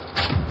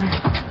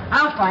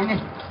 I'll find it.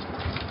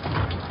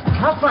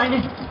 I'll find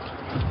it.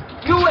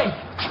 You wait.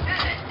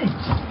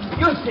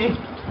 You'll see.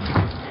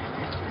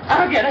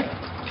 I'll get it.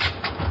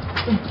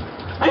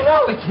 I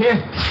know it's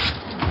here.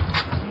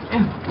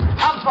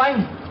 I'll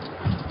find it.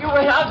 You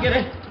wait, I'll get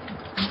it.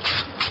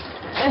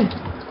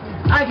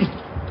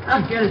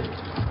 I'll get it.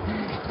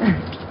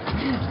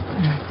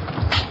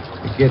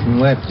 It's getting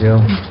wet, Joe.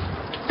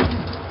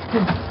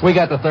 We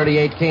got the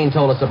 38. Kane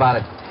told us about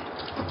it.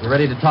 You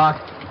ready to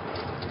talk?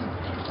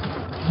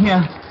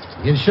 Yeah.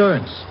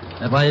 Insurance.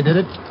 That why you did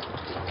it?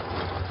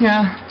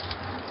 Yeah.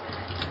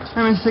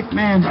 I'm a sick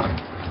man.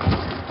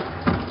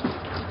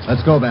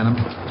 Let's go, Benham.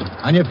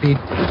 On your feet.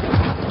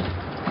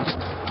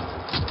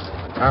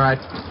 All right.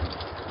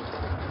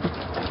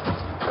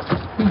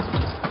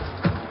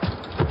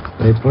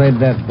 They played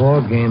that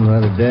ball game the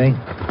other day.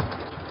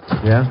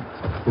 Yeah?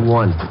 Who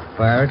won?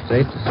 Pirates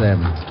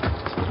 8-7.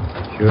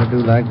 Sure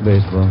do like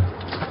baseball.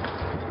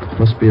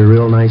 Must be a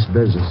real nice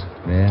business.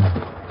 Yeah.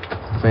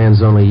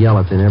 Fans only yell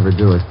if they never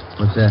do it.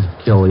 What's that?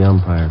 Kill the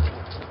umpire.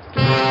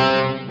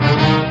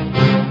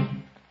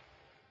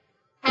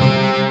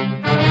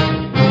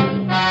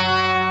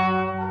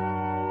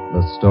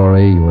 The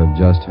story you have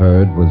just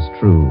heard was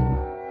true.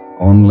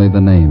 Only the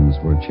names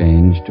were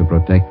changed to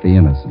protect the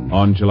innocent.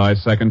 On July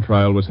 2nd,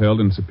 trial was held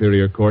in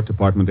Superior Court,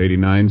 Department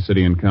 89,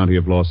 City and County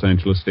of Los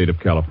Angeles, State of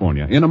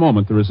California. In a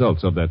moment, the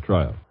results of that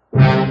trial.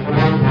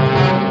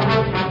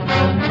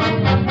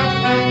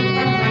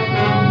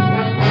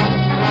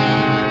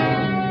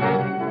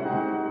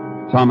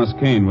 Thomas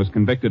Kane was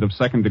convicted of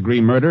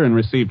second-degree murder and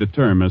received a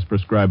term as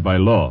prescribed by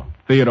law.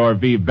 Theodore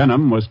V.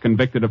 Benham was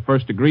convicted of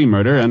first-degree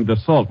murder and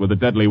assault with a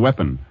deadly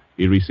weapon.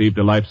 He received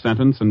a life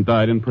sentence and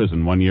died in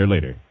prison 1 year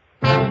later.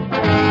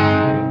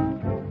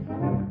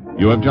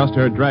 You have just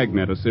heard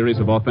Dragnet, a series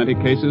of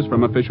authentic cases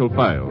from official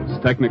files.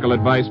 Technical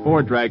advice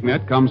for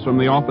Dragnet comes from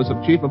the Office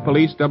of Chief of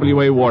Police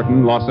W.A.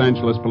 Wharton, Los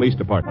Angeles Police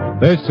Department.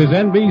 This is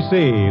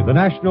NBC, the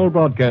National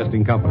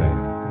Broadcasting Company.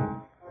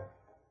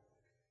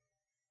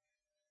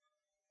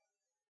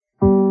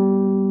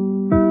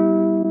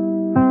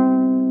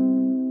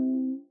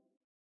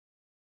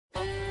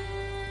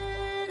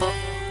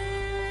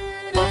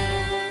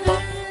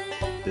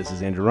 This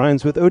is Andrew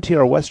Rhines with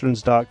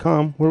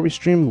OTRWesterns.com, where we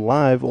stream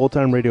live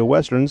old-time radio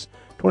westerns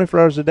 24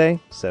 hours a day,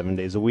 7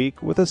 days a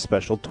week, with a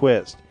special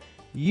twist.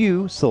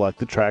 You select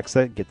the tracks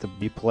that get to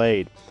be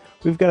played.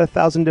 We've got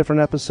 1,000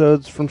 different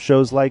episodes from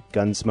shows like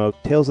Gunsmoke,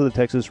 Tales of the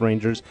Texas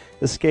Rangers,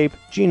 Escape,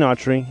 Gene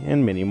Autry,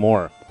 and many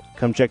more.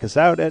 Come check us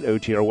out at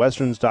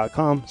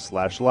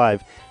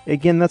OTRWesterns.com/live.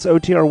 Again, that's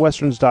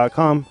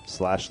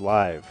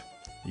OTRWesterns.com/live.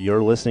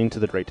 You're listening to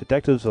The Great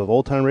Detectives of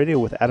Old Time Radio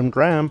with Adam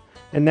Graham,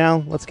 and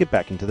now let's get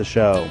back into the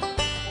show.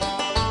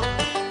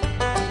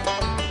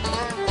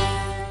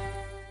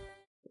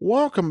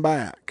 Welcome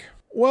back.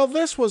 Well,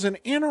 this was an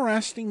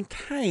interesting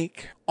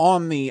take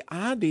on the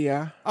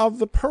idea of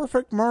the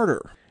perfect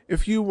murder.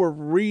 If you were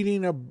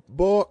reading a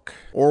book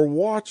or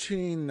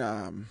watching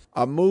a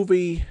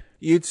movie,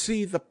 you'd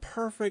see the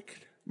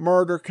perfect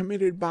murder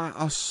committed by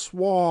a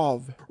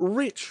suave,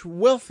 rich,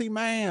 wealthy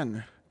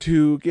man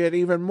to get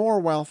even more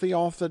wealthy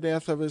off the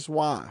death of his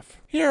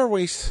wife. Here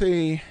we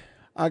see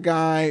a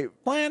guy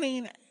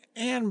planning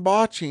and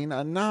botching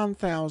a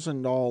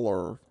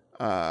 $9,000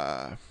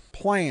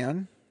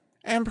 plan,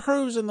 and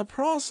proves in the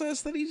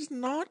process that he's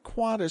not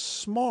quite as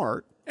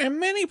smart. And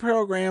many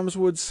programs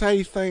would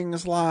say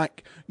things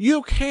like,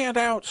 "You can't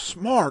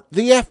outsmart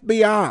the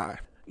FBI.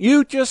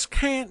 You just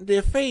can't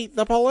defeat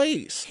the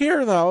police."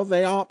 Here, though,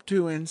 they opt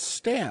to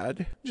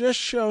instead just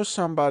show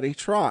somebody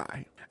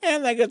try.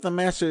 And they get the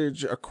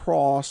message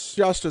across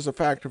just as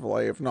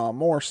effectively, if not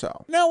more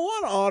so. Now,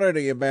 one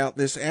oddity about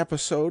this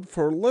episode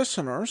for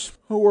listeners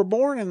who were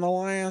born in the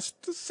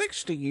last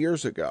 60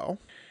 years ago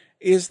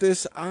is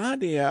this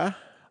idea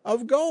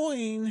of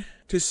going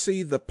to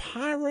see the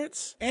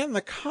Pirates and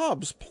the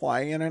Cubs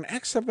play in an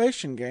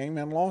exhibition game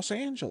in Los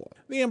Angeles.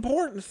 The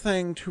important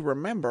thing to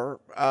remember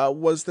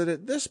was that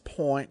at this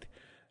point,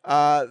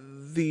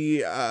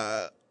 the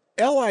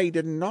LA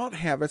did not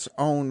have its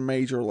own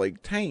major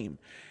league team.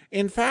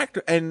 In fact,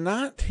 in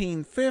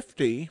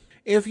 1950,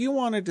 if you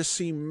wanted to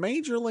see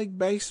Major League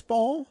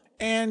Baseball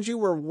and you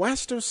were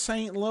west of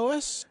St.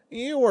 Louis,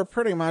 you were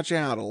pretty much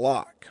out of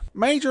luck.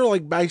 Major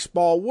League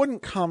Baseball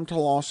wouldn't come to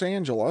Los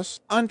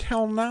Angeles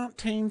until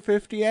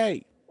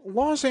 1958.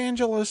 Los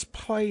Angeles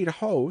played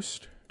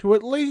host to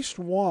at least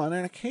one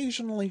and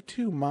occasionally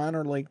two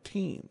minor league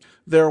teams.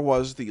 There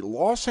was the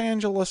Los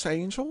Angeles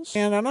Angels,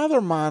 and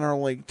another minor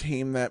league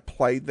team that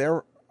played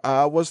there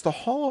was the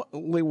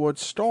Hollywood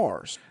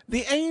Stars.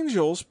 The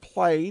Angels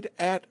played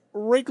at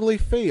Wrigley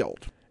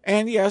Field.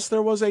 And yes,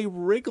 there was a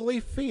Wrigley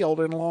Field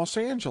in Los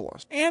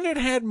Angeles. And it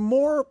had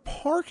more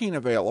parking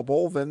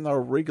available than the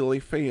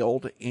Wrigley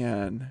Field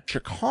in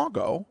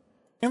Chicago.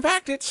 In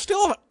fact, it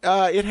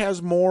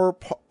has more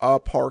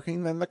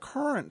parking than the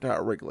current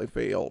Wrigley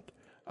Field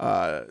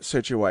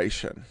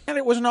situation. And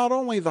it was not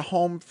only the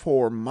home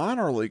for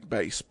minor league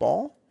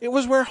baseball, it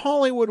was where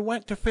Hollywood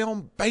went to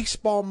film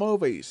baseball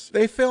movies.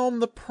 They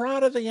filmed The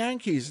Pride of the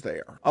Yankees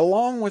there,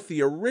 along with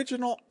the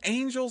original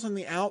Angels in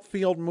the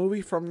Outfield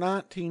movie from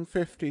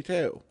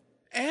 1952.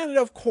 And,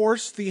 of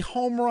course, the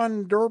Home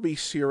Run Derby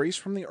series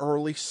from the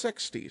early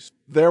 60s.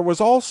 There was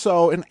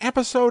also an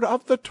episode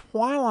of The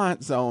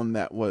Twilight Zone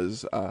that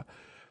was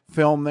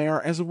filmed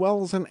there, as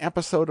well as an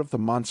episode of The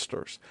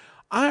Munsters.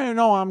 I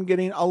know I'm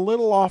getting a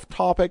little off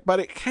topic, but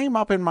it came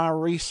up in my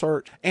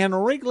research,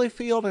 and Wrigley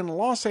Field in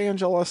Los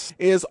Angeles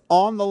is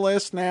on the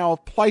list now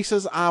of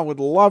places I would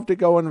love to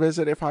go and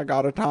visit if I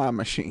got a time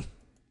machine.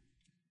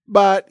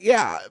 But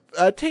yeah,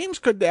 teams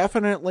could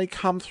definitely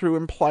come through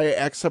and play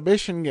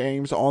exhibition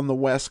games on the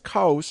West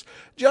Coast,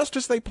 just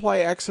as they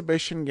play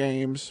exhibition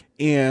games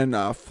in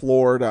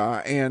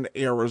Florida and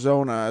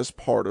Arizona as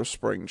part of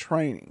spring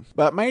training.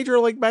 But Major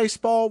League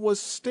Baseball was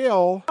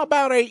still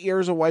about 8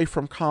 years away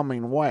from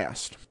coming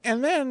west.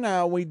 And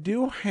then we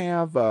do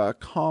have a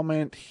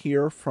comment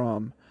here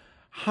from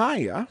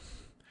Haya,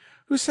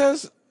 who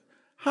says,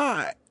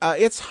 "Hi,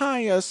 it's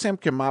Haya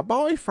Simpkin. My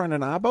boyfriend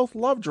and I both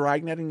love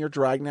Dragnet and your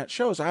Dragnet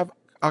shows. I have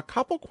a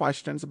couple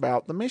questions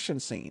about the mission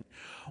scene.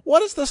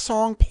 What is the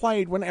song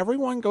played when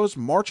everyone goes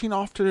marching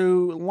off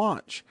to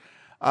lunch?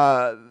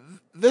 The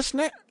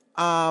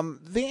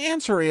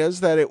answer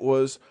is that it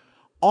was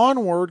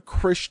Onward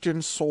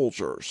Christian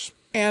Soldiers.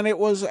 And it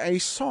was a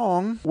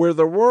song where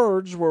the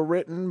words were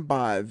written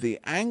by the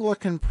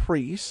Anglican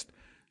priest,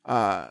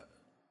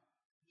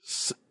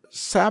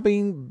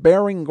 Sabine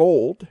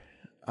Baring-Gould,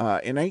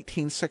 in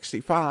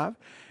 1865,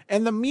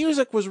 and the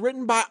music was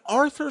written by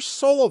Arthur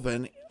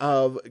Sullivan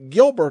of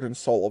Gilbert and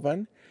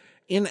Sullivan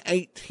in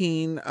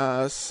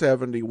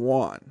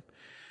 1871.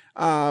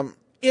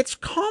 It's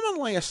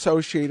commonly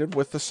associated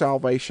with the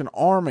Salvation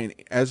Army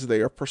as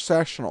their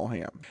processional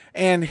hymn,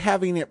 and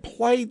having it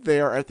played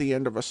there at the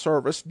end of a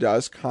service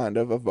does kind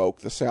of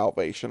evoke the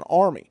Salvation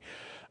Army.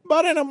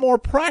 But in a more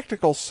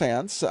practical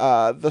sense,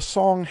 the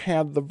song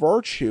had the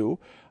virtue,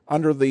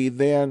 under the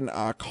then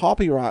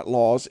copyright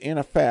laws in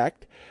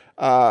effect,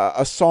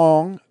 a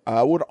song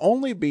would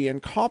only be in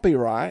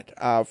copyright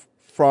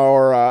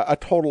for a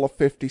total of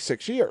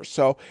 56 years.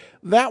 So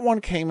that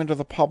one came into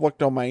the public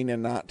domain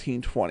in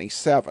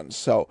 1927.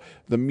 So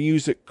the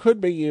music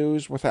could be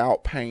used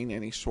without paying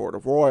any sort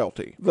of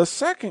royalty. The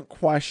second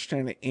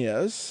question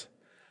is,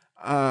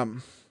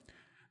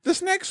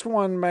 this next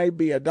one may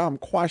be a dumb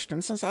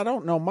question since I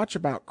don't know much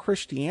about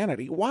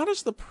Christianity. Why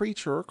does the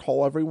preacher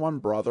call everyone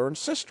brother and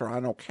sister? I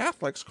know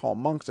Catholics call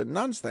monks and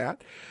nuns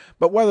that,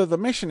 but whether the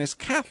mission is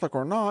Catholic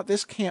or not,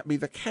 this can't be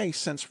the case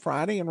since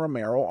Friday and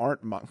Romero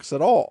aren't monks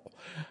at all.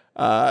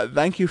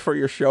 Thank you for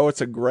your show.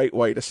 It's a great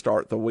way to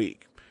start the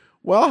week.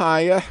 Well,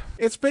 Haya,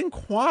 it's been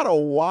quite a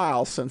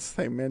while since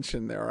they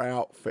mentioned their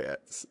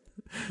outfits.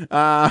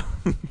 No,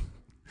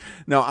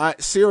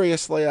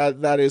 seriously,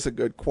 that is a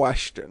good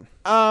question.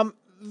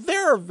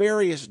 There are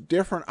various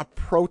different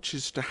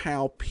approaches to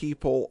how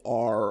people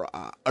are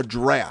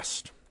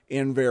addressed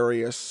in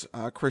various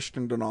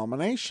Christian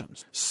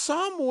denominations.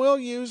 Some will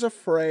use a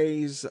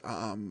phrase,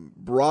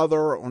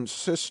 brother and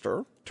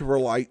sister, to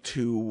relate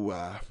to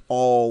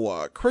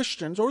all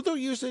Christians, or they'll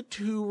use it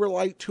to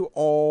relate to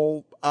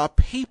all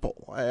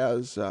people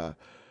as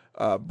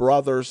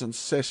brothers and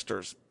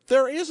sisters.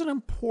 there is an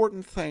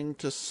important thing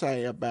to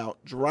say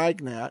about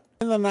Dragnet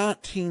in the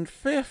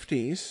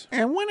 1950s,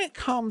 and when it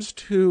comes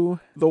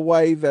to the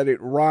way that it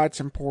writes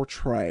and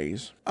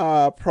portrays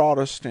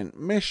Protestant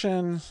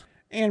missions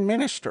and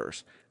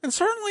ministers. And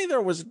certainly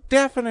there was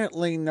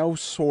definitely no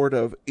sort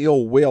of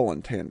ill will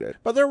intended,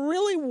 but there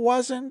really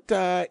wasn't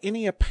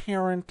any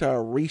apparent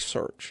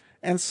research.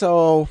 And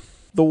so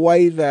the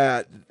way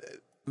that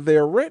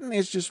they're written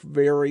is just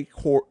very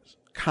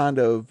kind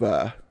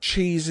of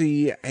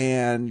cheesy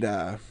and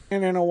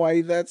in a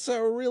way that's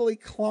really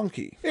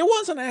clunky. It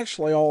wasn't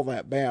actually all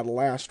that bad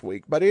last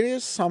week, but it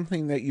is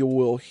something that you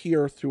will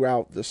hear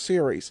throughout the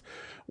series,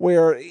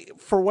 where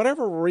for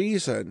whatever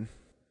reason,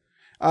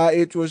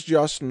 it was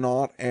just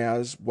not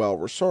as well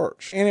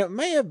researched. And it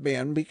may have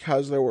been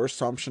because there were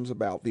assumptions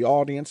about the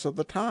audience of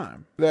the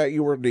time, that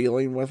you were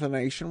dealing with a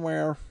nation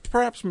where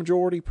perhaps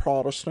majority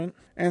Protestant,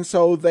 and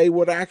so they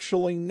would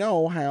actually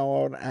know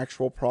how an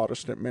actual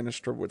Protestant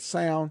minister would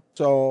sound,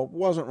 so it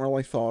wasn't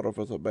really thought of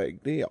as a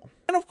big deal.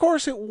 And of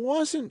course, it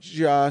wasn't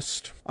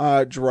just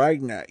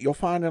Dragnet. You'll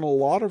find in a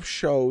lot of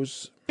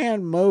shows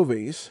and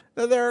movies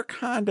that there are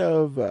kind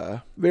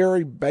of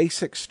very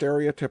basic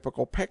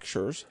stereotypical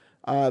pictures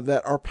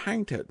that are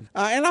painted.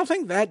 And I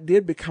think that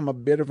did become a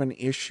bit of an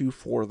issue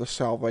for the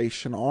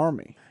Salvation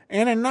Army.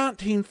 And in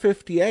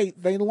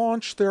 1958, they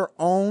launched their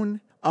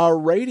own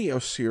radio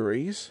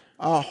series,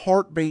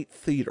 Heartbeat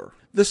Theater.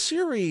 The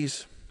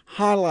series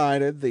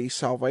highlighted the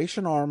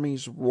Salvation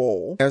Army's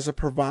role as a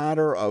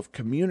provider of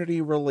community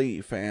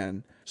relief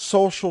and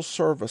social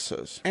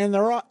services, and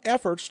their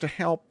efforts to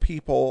help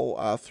people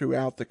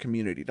throughout the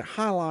community, to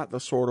highlight the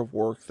sort of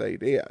work they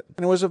did.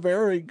 And it was a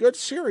very good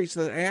series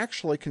that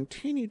actually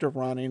continued to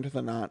run into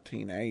the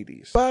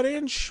 1980s. But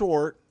in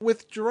short,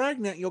 with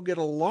Dragnet, you'll get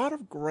a lot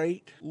of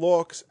great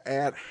looks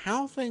at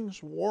how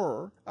things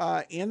were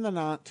in the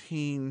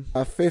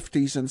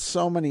 1950s in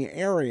so many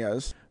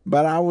areas.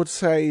 But I would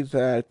say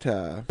that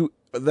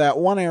that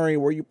one area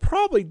where you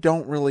probably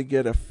don't really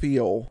get a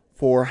feel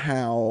for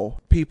how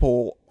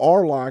people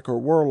are like or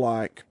were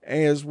like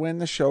is when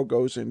the show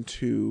goes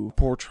into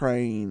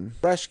portraying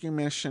rescue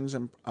missions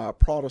and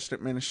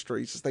Protestant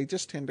ministries. They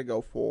just tend to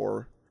go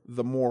for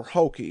the more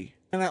hokey.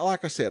 And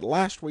like I said,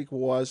 last week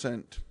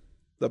wasn't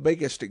the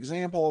biggest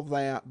example of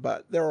that,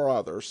 but there are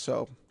others,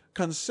 so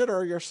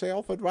consider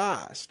yourself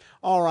advised.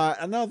 All right,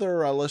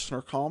 another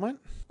listener comment.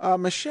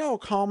 Michelle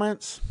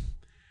comments,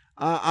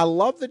 I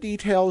love the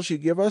details you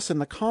give us in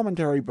the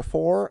commentary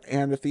before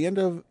and at the end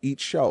of each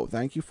show.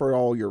 Thank you for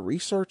all your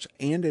research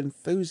and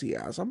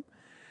enthusiasm.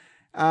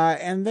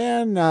 And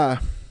then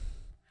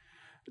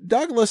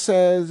Douglas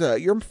says,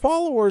 your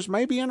followers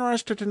may be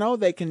interested to know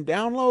they can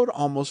download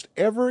almost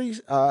every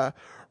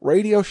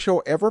radio show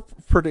ever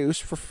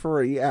produced for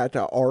free at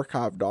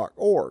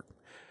archive.org.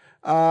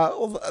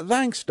 Well,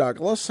 thanks,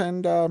 Douglas.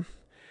 And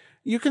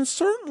you can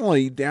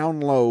certainly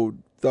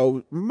download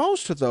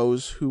most of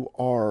those who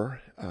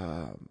are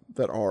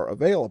that are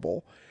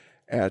available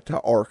at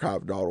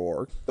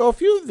archive.org. Though a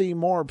few of the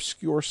more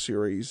obscure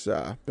series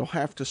you'll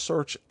have to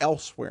search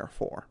elsewhere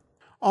for.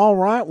 All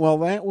right, well,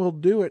 that will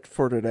do it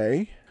for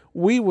today.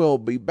 We will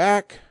be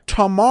back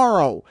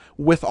tomorrow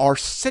with our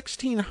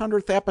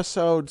 1600th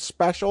episode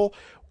special.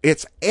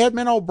 It's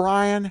Edmund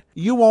O'Brien.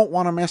 You won't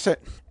want to miss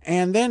it.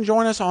 And then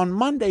join us on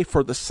Monday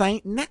for the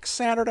Saint. Next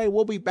Saturday,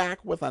 we'll be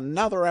back with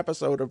another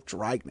episode of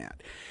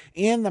Dragnet.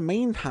 In the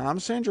meantime,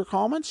 send your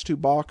comments to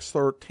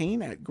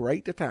box13 at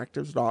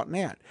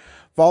greatdetectives.net.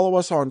 Follow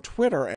us on Twitter